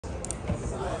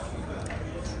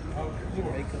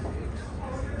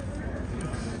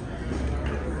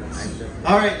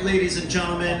All right, ladies and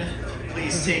gentlemen,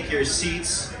 please take your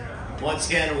seats. Once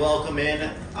again, welcome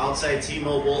in outside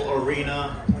T-Mobile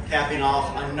Arena, capping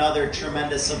off another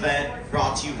tremendous event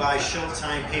brought to you by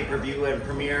Showtime Pay-Per-View and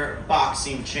Premier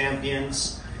Boxing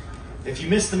Champions. If you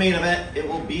missed the main event, it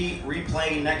will be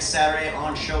replaying next Saturday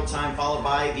on Showtime, followed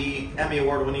by the Emmy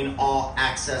Award-winning All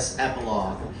Access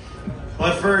Epilogue.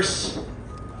 But first,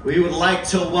 we would like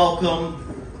to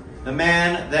welcome the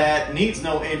man that needs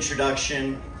no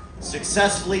introduction,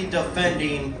 successfully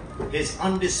defending his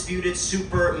undisputed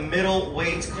super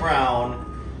middleweight crown,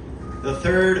 the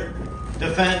third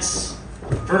defense,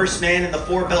 first man in the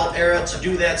four-belt era to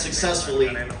do that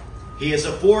successfully. He is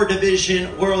a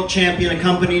four-division world champion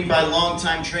accompanied by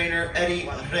longtime trainer Eddie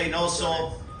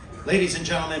Reynoso. Ladies and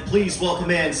gentlemen, please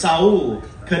welcome in Saul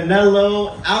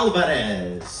Canelo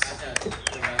Alvarez.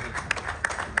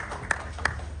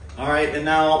 All right, and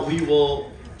now we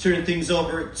will turn things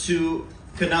over to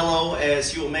Canelo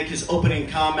as he will make his opening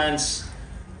comments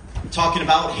talking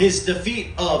about his defeat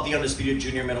of the undisputed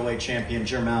junior middleweight champion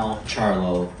Jermell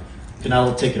Charlo.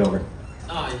 Canelo, take it over.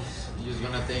 I just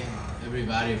want to thank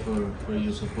everybody for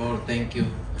your support. Thank you,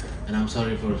 and I'm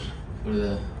sorry for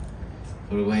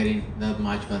waiting that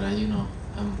much, but I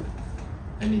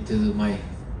need to do my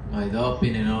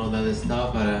doping and all that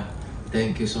stuff. But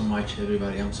thank you so much,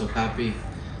 everybody. I'm so happy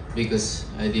because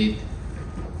I did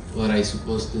what I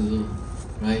supposed to do,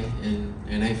 right?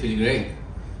 And I feel great.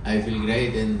 I feel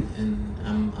great, and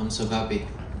I'm so happy.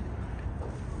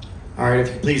 All right,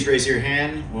 if you please raise your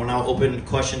hand. We'll now open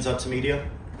questions up to media.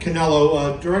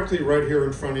 Canelo, directly right here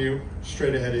in front of you,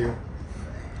 straight ahead of you.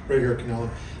 Right here,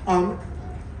 Canelo.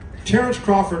 Terence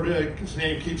Crawford, his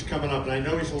name keeps coming up, and I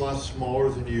know he's a lot smaller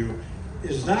than you.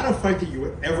 Is that a fight that you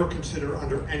would ever consider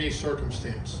under any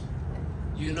circumstance?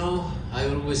 You know, I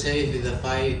always say if the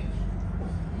fight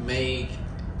make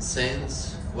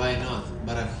sense, why not?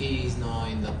 But he is not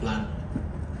in the plan.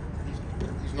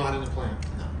 He's not in the plan?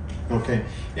 No. Okay.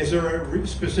 Is there a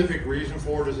specific reason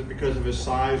for it? Is it because of his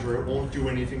size, or it won't do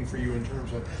anything for you in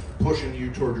terms of pushing you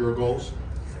toward your goals?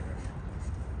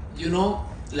 You know,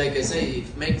 like I say, if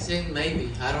it makes sense,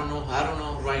 maybe. I don't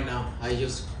know right now. I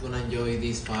just gonna enjoy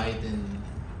this fight, and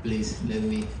please let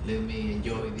me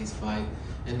enjoy this fight,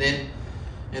 and then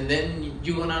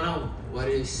you're gonna know what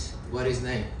is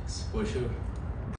next for sure.